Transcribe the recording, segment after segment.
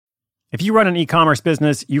If you run an e-commerce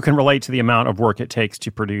business, you can relate to the amount of work it takes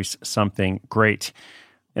to produce something great.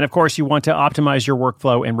 And of course, you want to optimize your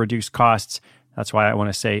workflow and reduce costs. That's why I want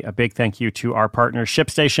to say a big thank you to our partner,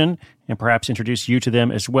 ShipStation, and perhaps introduce you to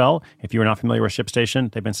them as well. If you're not familiar with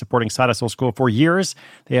ShipStation, they've been supporting Side Hustle School for years.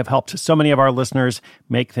 They have helped so many of our listeners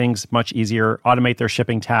make things much easier, automate their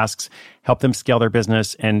shipping tasks, help them scale their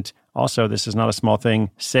business, and also, this is not a small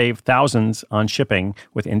thing, save thousands on shipping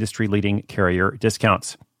with industry-leading carrier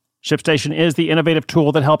discounts. ShipStation is the innovative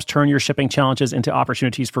tool that helps turn your shipping challenges into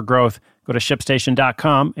opportunities for growth. Go to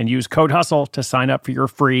ShipStation.com and use code HUSTLE to sign up for your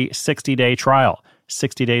free 60-day trial.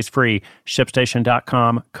 60 days free.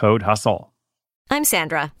 ShipStation.com, code HUSTLE. I'm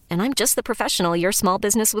Sandra, and I'm just the professional your small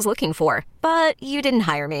business was looking for. But you didn't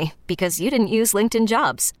hire me because you didn't use LinkedIn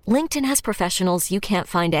Jobs. LinkedIn has professionals you can't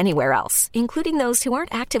find anywhere else, including those who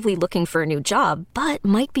aren't actively looking for a new job, but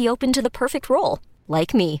might be open to the perfect role,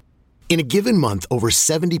 like me. In a given month, over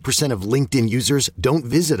 70% of LinkedIn users don't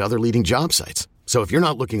visit other leading job sites. So if you're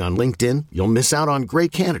not looking on LinkedIn, you'll miss out on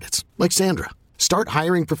great candidates like Sandra. Start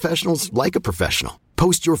hiring professionals like a professional.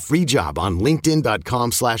 Post your free job on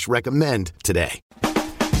linkedin.com/recommend today.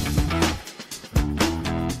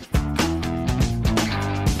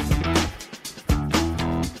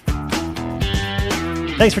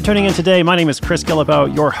 Thanks for tuning in today. My name is Chris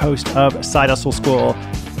Guillebeau, your host of Side Hustle School.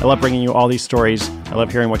 I love bringing you all these stories. I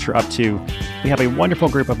love hearing what you're up to. We have a wonderful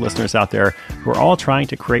group of listeners out there who are all trying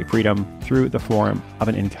to create freedom through the form of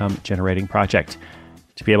an income-generating project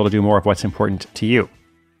to be able to do more of what's important to you,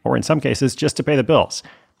 or in some cases, just to pay the bills.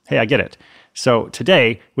 Hey, I get it. So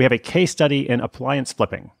today, we have a case study in appliance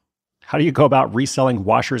flipping. How do you go about reselling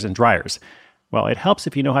washers and dryers? Well, it helps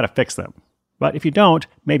if you know how to fix them. But if you don't,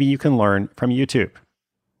 maybe you can learn from YouTube.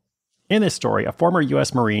 In this story, a former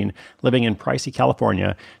U.S. Marine living in pricey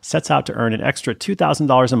California sets out to earn an extra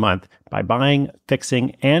 $2,000 a month by buying,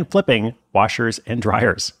 fixing, and flipping washers and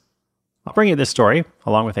dryers. I'll bring you this story,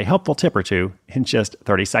 along with a helpful tip or two, in just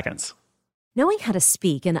 30 seconds. Knowing how to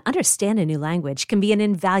speak and understand a new language can be an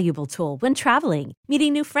invaluable tool when traveling,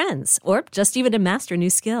 meeting new friends, or just even to master a new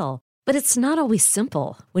skill. But it's not always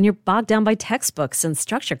simple when you're bogged down by textbooks and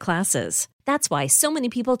structured classes. That's why so many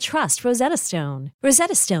people trust Rosetta Stone.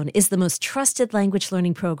 Rosetta Stone is the most trusted language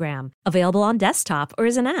learning program, available on desktop or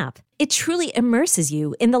as an app. It truly immerses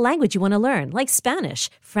you in the language you want to learn, like Spanish,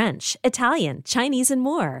 French, Italian, Chinese, and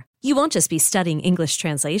more. You won't just be studying English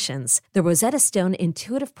translations. The Rosetta Stone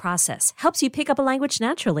intuitive process helps you pick up a language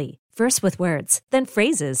naturally, first with words, then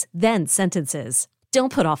phrases, then sentences.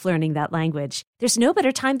 Don't put off learning that language. There's no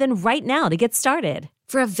better time than right now to get started.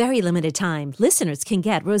 For a very limited time, listeners can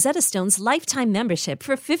get Rosetta Stone's lifetime membership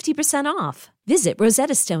for 50% off. Visit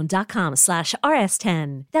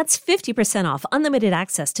rosettastone.com/rs10. That's 50% off unlimited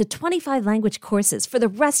access to 25 language courses for the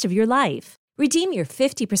rest of your life. Redeem your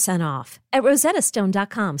 50% off at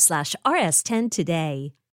rosettastone.com/rs10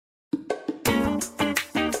 today.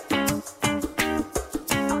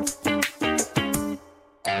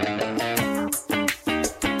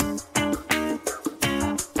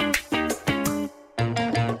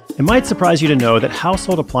 It might surprise you to know that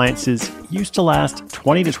household appliances used to last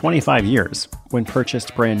 20 to 25 years when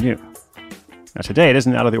purchased brand new. Now today, it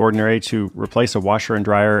isn't out of the ordinary to replace a washer and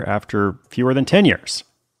dryer after fewer than 10 years.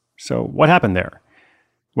 So what happened there?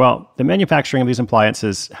 Well, the manufacturing of these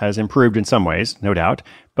appliances has improved in some ways, no doubt,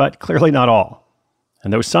 but clearly not all.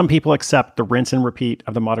 And though some people accept the rinse and repeat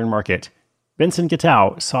of the modern market, Vincent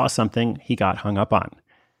Guiteau saw something he got hung up on.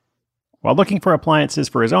 While looking for appliances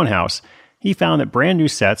for his own house, he found that brand new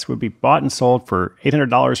sets would be bought and sold for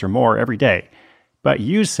 $800 or more every day, but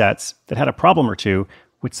used sets that had a problem or two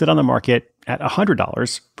would sit on the market at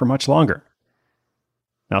 $100 for much longer.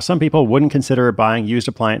 Now, some people wouldn't consider buying used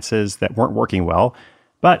appliances that weren't working well,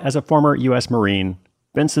 but as a former U.S. Marine,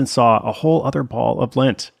 Vincent saw a whole other ball of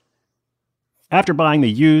lint. After buying the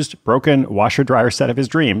used, broken washer-dryer set of his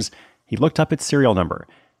dreams, he looked up its serial number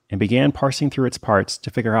and began parsing through its parts to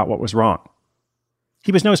figure out what was wrong.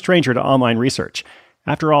 He was no stranger to online research.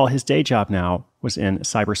 After all, his day job now was in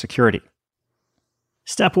cybersecurity.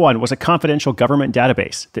 Step one was a confidential government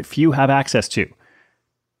database that few have access to.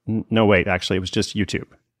 No, wait, actually, it was just YouTube.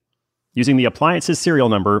 Using the appliance's serial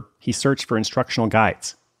number, he searched for instructional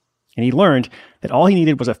guides. And he learned that all he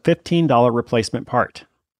needed was a $15 replacement part.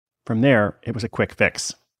 From there, it was a quick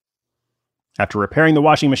fix. After repairing the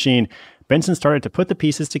washing machine, Benson started to put the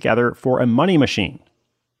pieces together for a money machine.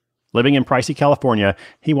 Living in pricey California,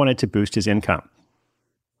 he wanted to boost his income.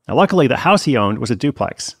 Now, luckily, the house he owned was a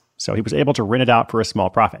duplex, so he was able to rent it out for a small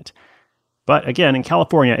profit. But again, in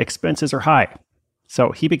California, expenses are high.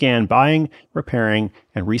 So he began buying, repairing,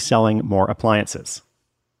 and reselling more appliances.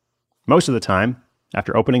 Most of the time,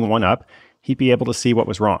 After opening one up, he'd be able to see what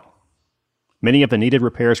was wrong. Many of the needed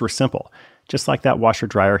repairs were simple, just like that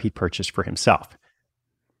washer-dryer he'd purchased for himself.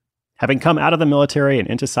 Having come out of the military and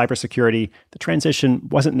into cybersecurity, the transition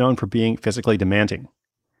wasn't known for being physically demanding.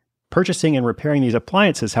 Purchasing and repairing these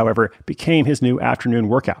appliances, however, became his new afternoon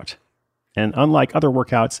workout. And unlike other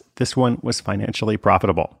workouts, this one was financially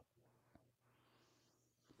profitable.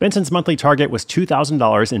 Benson's monthly target was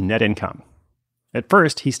 $2,000 in net income. At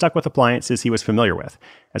first, he stuck with appliances he was familiar with,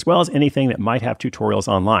 as well as anything that might have tutorials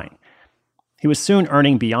online. He was soon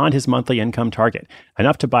earning beyond his monthly income target,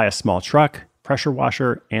 enough to buy a small truck, pressure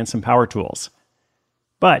washer, and some power tools.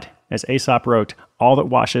 But, as Aesop wrote, all that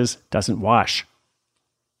washes doesn't wash.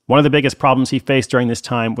 One of the biggest problems he faced during this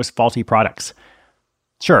time was faulty products.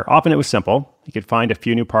 Sure, often it was simple. He could find a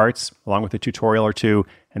few new parts, along with a tutorial or two,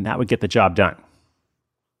 and that would get the job done.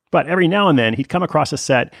 But every now and then, he'd come across a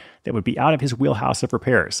set that would be out of his wheelhouse of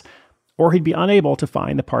repairs, or he'd be unable to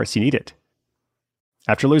find the parts he needed.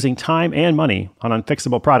 After losing time and money on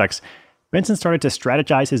unfixable products, Benson started to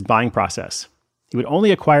strategize his buying process. He would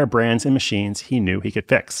only acquire brands and machines he knew he could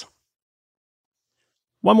fix.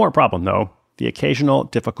 One more problem, though, the occasional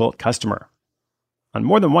difficult customer. On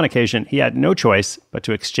more than one occasion, he had no choice but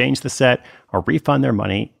to exchange the set or refund their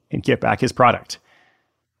money and get back his product.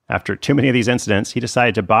 After too many of these incidents, he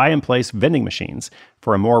decided to buy and place vending machines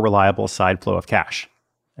for a more reliable side flow of cash.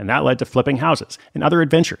 And that led to flipping houses and other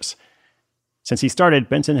adventures. Since he started,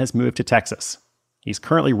 Benson has moved to Texas. He's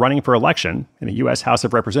currently running for election in the U.S. House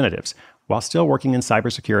of Representatives while still working in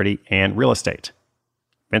cybersecurity and real estate.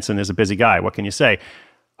 Benson is a busy guy, what can you say?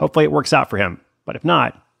 Hopefully it works out for him, but if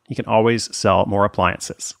not, he can always sell more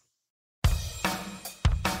appliances.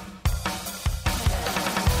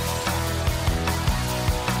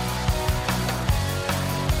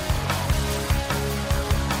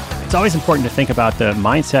 It's always important to think about the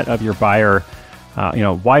mindset of your buyer.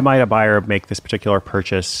 Why might a buyer make this particular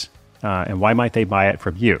purchase, and why might they buy it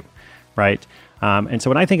from you, right? And so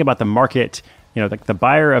when I think about the market, the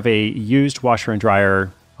buyer of a used washer and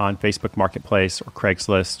dryer on Facebook Marketplace or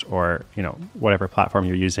Craigslist or whatever platform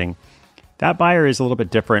you're using, that buyer is a little bit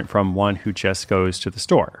different from one who just goes to the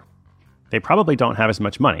store. They probably don't have as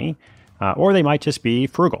much money. Or they might just be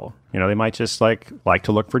frugal. They might just like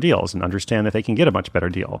to look for deals and understand that they can get a much better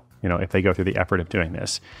deal, if they go through the effort of doing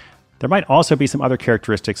this. There might also be some other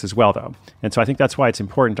characteristics as well, though. And so I think that's why it's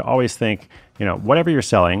important to always think, whatever you're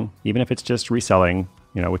selling, even if it's just reselling,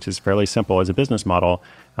 which is fairly simple as a business model,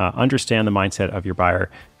 understand the mindset of your buyer.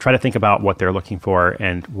 Try to think about what they're looking for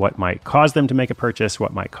and what might cause them to make a purchase,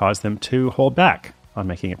 what might cause them to hold back on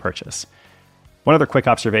making a purchase. One other quick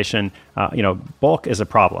observation, bulk is a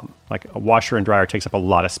problem. Like a washer and dryer takes up a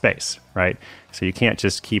lot of space, right? So you can't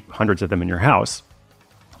just keep hundreds of them in your house.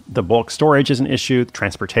 The bulk storage is an issue.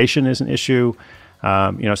 Transportation is an issue.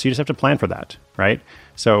 So you just have to plan for that, right?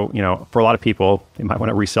 So, for a lot of people, they might want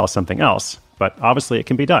to resell something else, but obviously it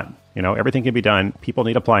can be done. Everything can be done. People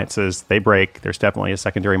need appliances. They break. There's definitely a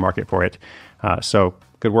secondary market for it. So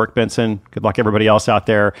good work, Benson. Good luck, everybody else out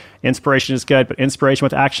there. Inspiration is good, but inspiration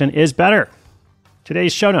with action is better.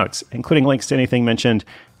 Today's show notes, including links to anything mentioned,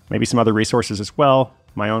 maybe some other resources as well,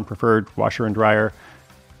 my own preferred washer and dryer,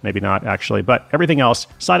 maybe not actually, but everything else,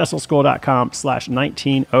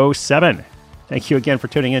 sidehustleschool.com/1907. Thank you again for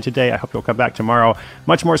tuning in today. I hope you'll come back tomorrow.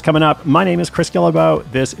 Much more is coming up. My name is Chris Guillebeau.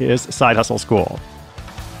 This is Side Hustle School.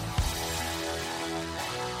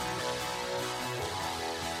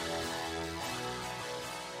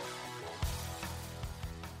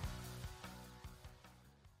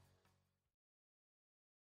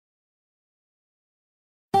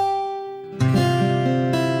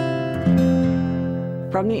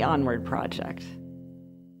 From the Onward Project.